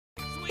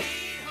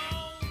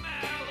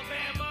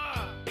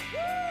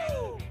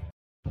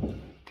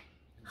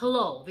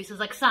Hello, this is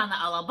Oksana,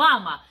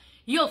 Alabama,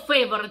 your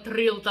favorite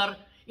realtor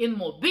in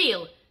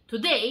Mobile.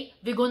 Today,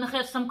 we're gonna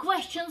have some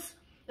questions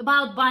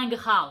about buying a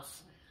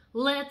house.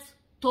 Let's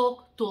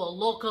talk to a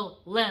local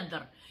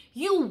lender.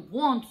 You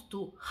want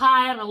to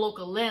hire a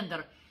local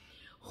lender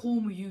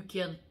whom you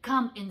can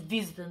come and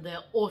visit in their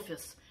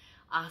office,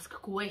 ask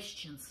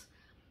questions.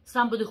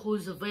 Somebody who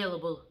is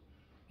available,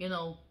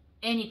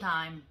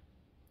 anytime,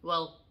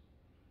 well,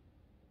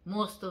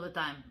 most of the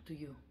time to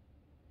you.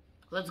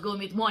 Let's go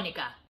meet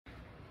Monica.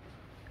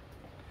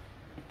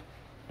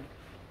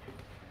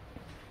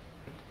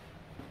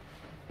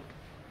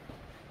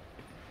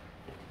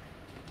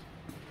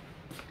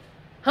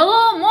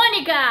 Hello,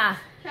 Monica!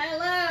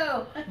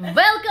 Hello!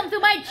 Welcome to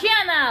my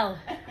channel!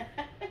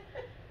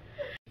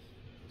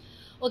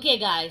 Okay,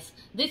 guys,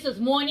 this is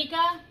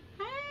Monica.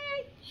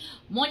 Hi!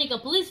 Monica,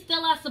 please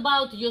tell us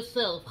about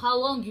yourself. How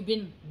long you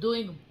been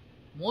doing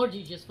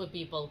mortgages for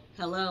people?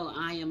 Hello,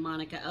 I am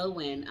Monica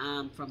Owen.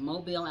 I'm from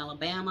Mobile,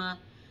 Alabama.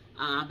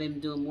 I've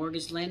been doing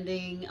mortgage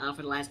lending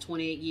for the last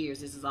 28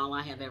 years. This is all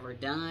I have ever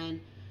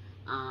done.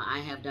 I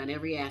have done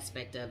every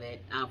aspect of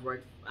it.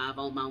 I've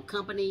owned my own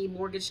company,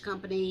 mortgage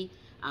company.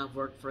 I've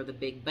worked for the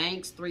big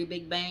banks, 3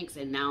 big banks,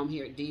 and now I'm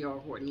here at D.R.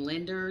 Horton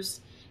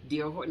Lenders.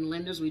 D.R. Horton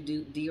Lenders, we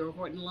do D.R.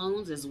 Horton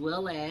loans as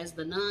well as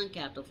the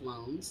non-captive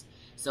loans.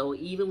 So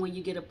even when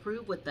you get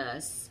approved with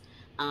us,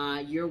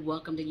 you're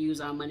welcome to use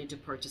our money to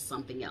purchase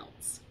something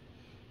else.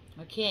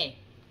 Okay,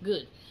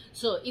 good.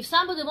 So if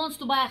somebody wants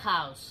to buy a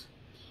house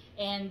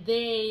and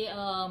they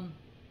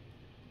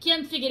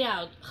can't figure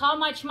out how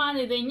much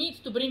money they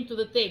need to bring to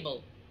the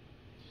table,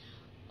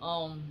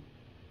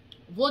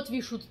 what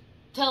we should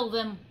tell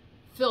them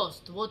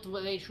first, what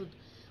they should,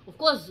 of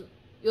course,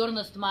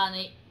 earnest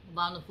money,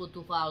 1 for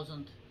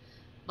 2,000.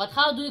 But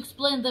how do you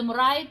explain them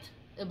right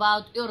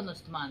about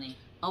earnest money?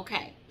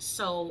 Okay,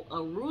 so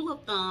a rule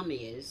of thumb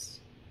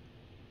is,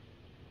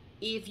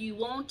 if you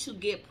want to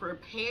get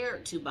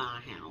prepared to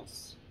buy a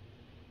house,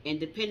 and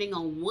depending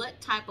on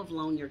what type of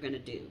loan you're going to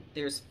do,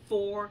 there's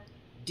 4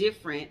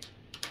 different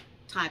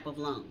type of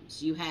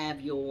loans. You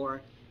have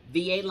your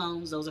VA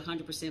loans, those are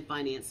 100%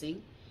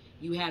 financing.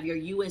 You have your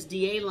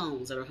USDA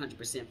loans that are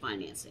 100%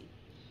 financing.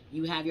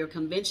 You have your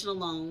conventional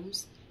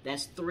loans,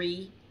 that's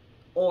 3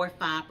 or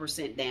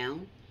 5%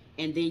 down.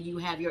 And then you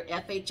have your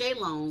FHA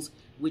loans,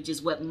 which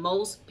is what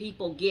most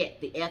people get,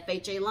 the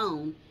FHA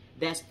loan,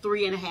 that's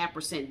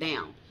 3.5%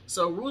 down.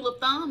 So a rule of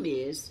thumb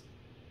is,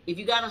 if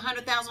you got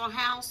 $100,000 on a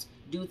house,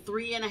 do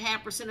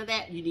 3.5% of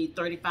that, you need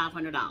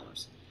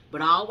 $3,500.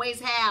 But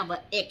always have an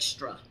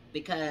extra,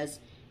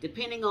 because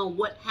depending on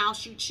what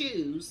house you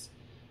choose,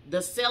 the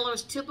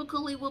sellers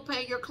typically will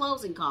pay your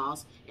closing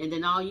costs, and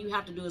then all you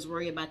have to do is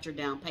worry about your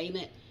down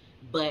payment.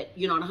 But,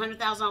 on a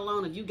 $100,000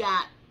 loan, if you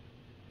got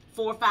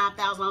 $4,000 or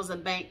 $5,000 in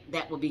the bank,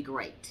 that would be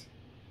great.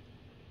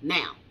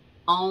 Now,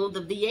 on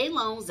the VA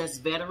loans, that's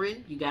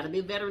veteran. You got to be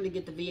a veteran to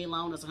get the VA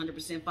loan. That's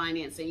 100%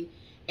 financing.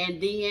 And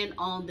then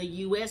on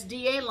the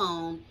USDA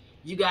loan,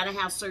 you got to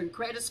have certain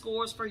credit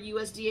scores for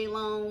USDA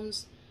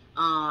loans.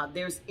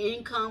 There's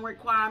income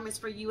requirements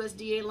for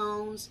USDA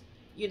loans.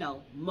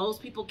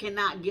 Most people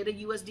cannot get a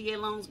USDA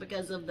loans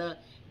because of the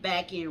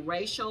back-end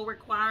ratio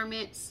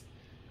requirements.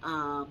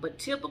 But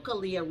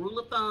typically, a rule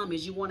of thumb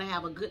is you want to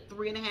have a good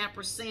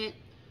 3.5%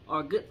 or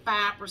a good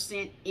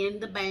 5% in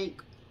the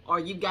bank, or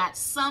you got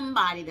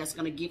somebody that's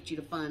going to gift you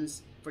the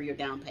funds for your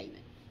down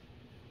payment.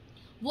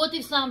 What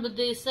if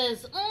somebody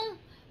says,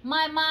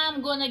 my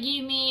mom gonna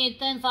give me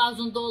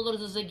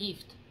 $10,000 as a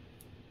gift?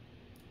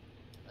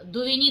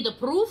 Do we need a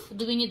proof?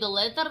 Do we need a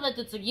letter that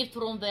it's a gift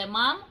from their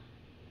mom?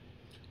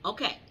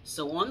 Okay,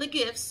 so on the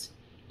gifts,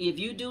 if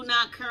you do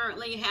not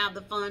currently have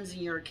the funds in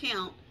your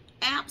account,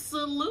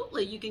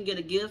 absolutely you can get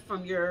a gift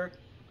from your,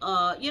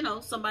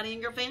 somebody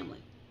in your family.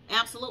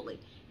 Absolutely.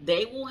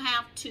 They will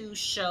have to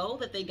show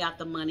that they got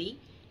the money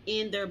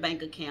in their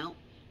bank account,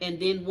 and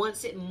then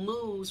once it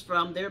moves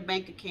from their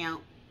bank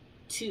account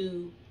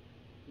to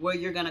where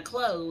you're going to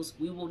close,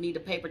 we will need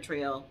a paper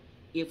trail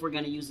if we're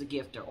going to use a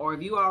gifter. Or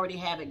if you already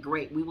have it,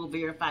 great, we will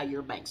verify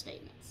your bank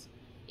statements.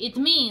 It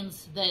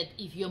means that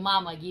if your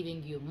mama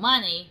giving you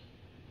money,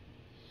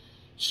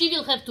 she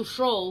will have to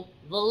show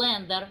the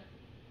lender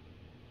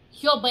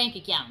her bank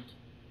account.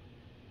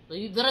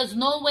 There is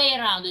no way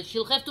around it.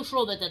 She'll have to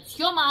show that it's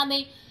her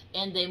money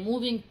and they're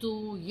moving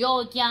to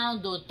your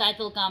account or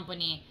title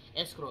company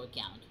escrow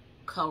account.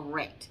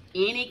 Correct.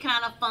 Any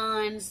kind of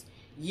funds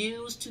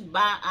used to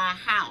buy a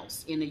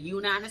house in the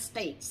United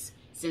States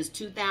since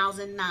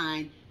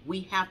 2009,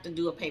 we have to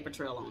do a paper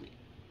trail on it.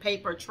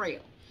 Paper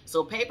trail.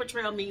 So paper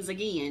trail means,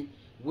 again,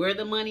 where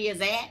the money is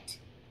at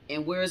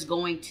and where it's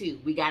going to.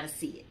 We got to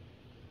see it.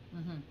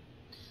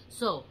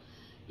 So,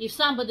 if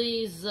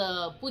somebody is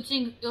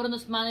putting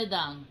earnest money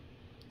down,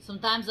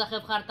 sometimes I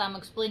have a hard time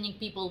explaining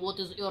people what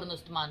is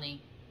earnest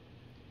money.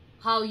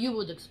 How you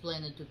would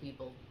explain it to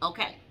people?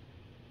 Okay.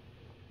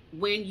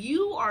 When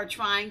you are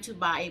trying to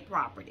buy a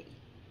property,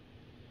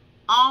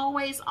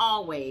 always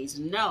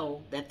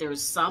know that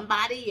there's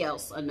somebody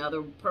else,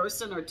 another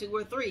person or 2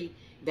 or 3,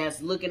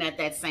 that's looking at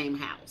that same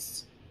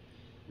house.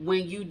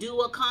 when you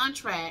do a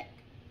contract,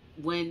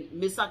 when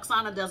Miss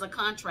Oksana does a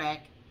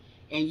contract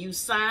and you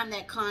sign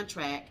that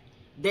contract,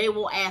 they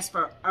will ask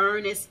for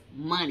earnest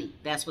money.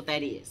 That's what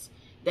that is.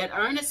 That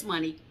earnest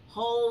money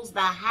holds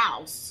the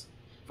house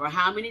for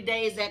how many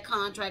days that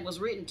contract was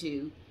written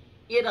to.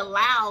 It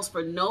allows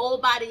for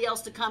nobody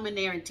else to come in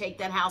there and take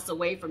that house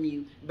away from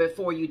you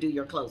before you do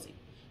your closing.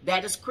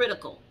 That is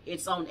critical.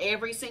 It's on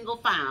every single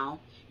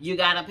file. You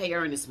got to pay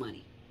earnest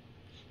money.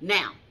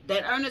 Now,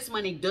 that earnest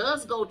money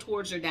does go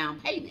towards your down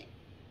payment.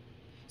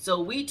 So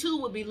we too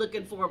will be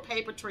looking for a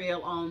paper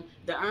trail on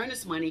the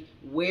earnest money,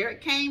 where it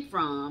came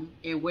from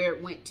and where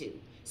it went to,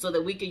 so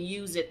that we can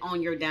use it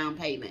on your down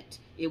payment.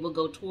 It will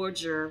go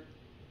towards your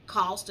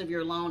cost of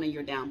your loan and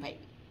your down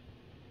payment.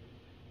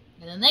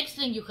 And the next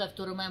thing you have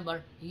to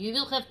remember, you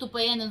will have to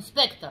pay an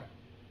inspector.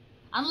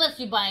 Unless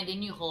you're buying a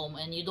new home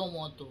and you don't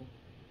want to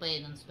pay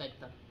an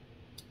inspector.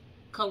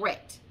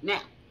 Correct.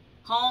 Now,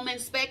 home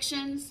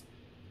inspections,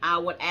 I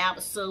would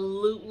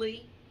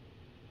absolutely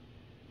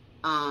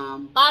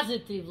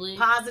positively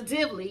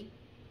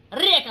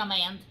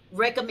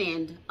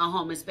recommend a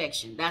home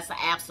inspection. That's an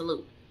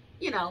absolute.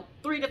 You know,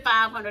 $300 to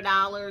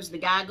 $500. The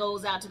guy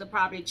goes out to the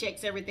property,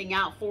 checks everything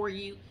out for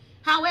you.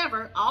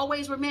 However,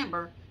 always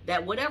remember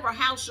that whatever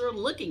house you're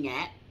looking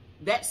at,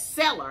 that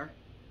seller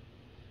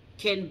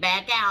can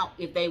back out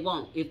if they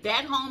want. If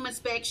that home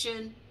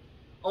inspection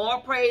or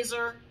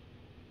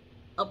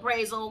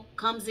appraisal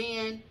comes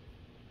in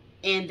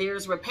and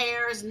there's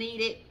repairs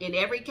needed, in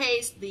every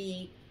case,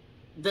 the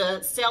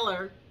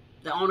seller,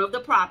 the owner of the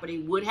property,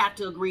 would have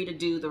to agree to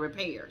do the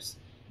repairs.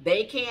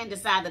 They can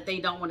decide that they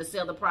don't want to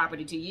sell the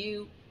property to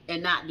you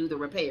and not do the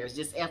repairs,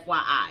 just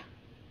FYI.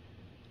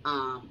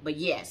 But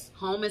yes,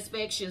 home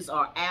inspections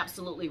are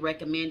absolutely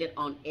recommended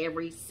on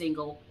every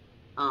single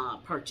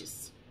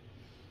purchase.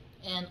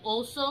 And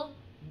also,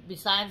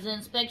 besides the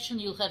inspection,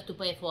 you'll have to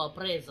pay for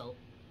appraisal.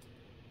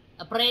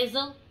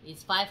 Appraisal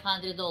is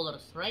 $500,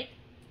 right?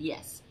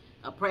 Yes.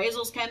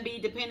 Appraisals can be,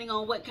 depending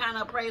on what kind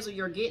of appraisal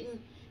you're getting.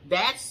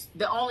 That's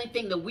the only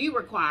thing that we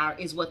require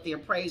is what the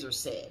appraiser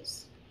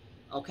says.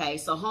 Okay,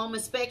 so home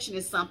inspection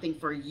is something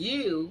for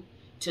you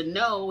to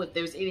know if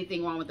there's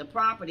anything wrong with the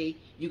property.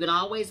 You can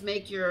always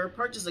make your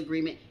purchase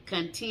agreement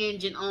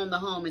contingent on the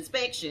home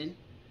inspection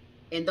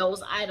and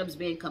those items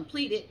being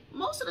completed.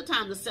 Most of the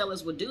time, the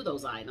sellers would do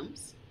those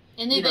items.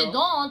 And if they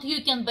don't,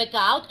 you can back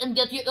out and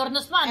get your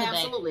earnest money back.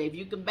 Absolutely. If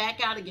you can back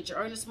out and get your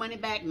earnest money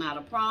back, not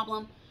a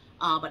problem.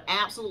 But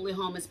absolutely,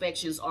 home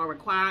inspections are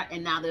required.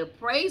 And now the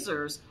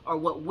appraisers are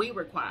what we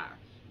require.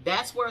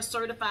 That's where a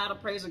certified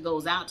appraiser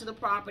goes out to the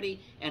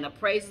property and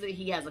appraises it.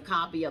 He has a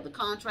copy of the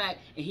contract,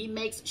 and he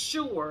makes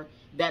sure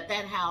that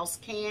that house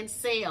can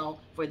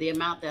sell for the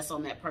amount that's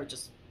on that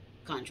purchase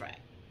contract.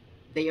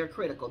 They are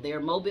critical.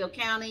 They're Mobile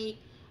County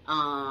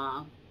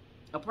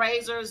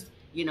appraisers.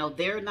 You know,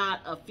 they're not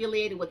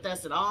affiliated with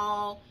us at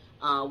all.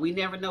 We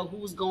never know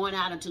who's going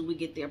out until we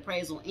get the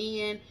appraisal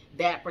in.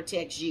 That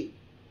protects you.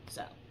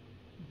 So.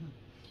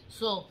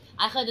 So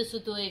I had a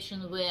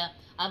situation where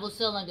I was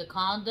selling a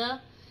condo,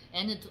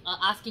 and its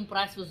asking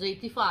price was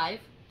 $85,000.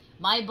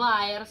 My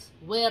buyers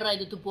were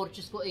ready to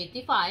purchase for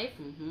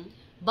 $85,000,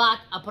 but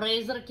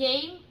appraiser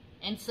came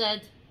and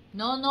said,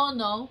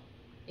 no,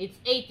 it's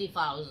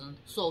 $80,000.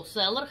 So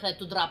seller had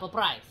to drop a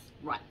price.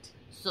 Right.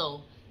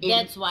 So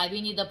that's why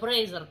we need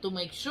appraiser to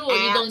make sure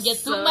you don't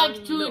get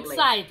too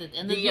excited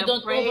and that you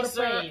don't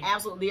overpay.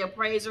 Absolutely, the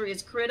appraiser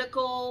is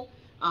critical.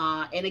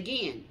 And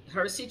again,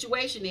 her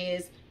situation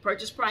is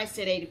purchase price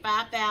said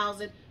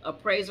 $85,000.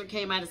 Appraiser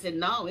came out and said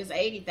no, it's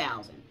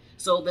 $80,000.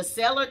 So the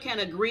seller can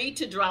agree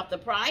to drop the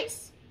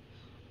price,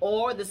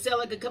 or the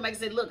seller could come back and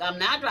say, look, I'm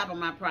not dropping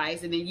my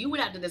price. And then you would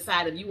have to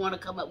decide if you want to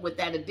come up with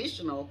that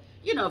additional,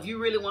 you know, if you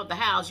really want the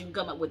house, you can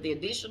come up with the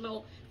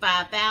additional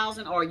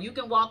 $5,000, or you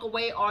can walk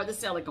away, or the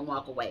seller can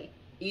walk away.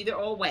 Either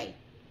or way.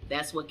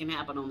 That's what can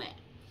happen on that.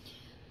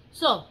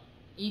 So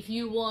if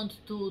you want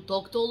to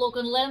talk to a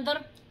local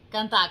lender,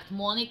 contact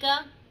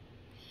Monica.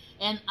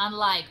 And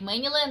unlike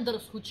many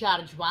lenders who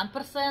charge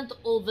 1%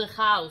 of the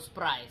house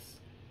price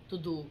to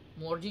do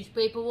mortgage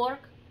paperwork,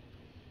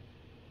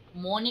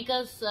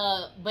 Monica's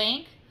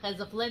bank has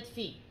a flat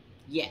fee.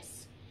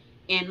 Yes.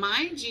 And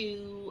mind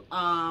you,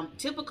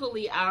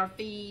 typically our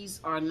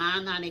fees are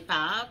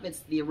 $9.95.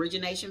 It's the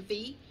origination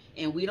fee.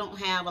 And we don't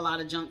have a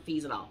lot of junk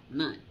fees at all.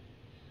 None.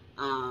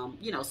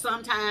 You know,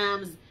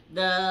 sometimes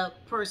the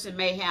person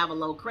may have a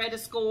low credit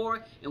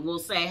score, and we'll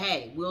say,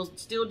 hey, we'll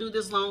still do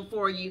this loan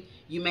for you.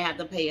 You may have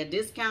to pay a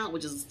discount,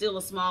 which is still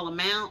a small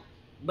amount,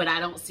 but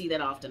I don't see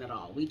that often at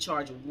all. We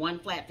charge one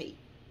flat fee.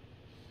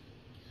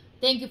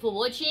 Thank you for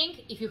watching.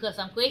 If you have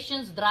some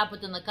questions, drop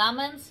it in the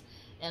comments,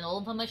 and all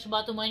information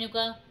about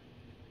Monica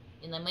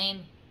in the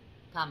main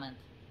comment.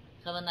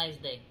 Have a nice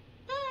day.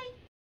 Bye.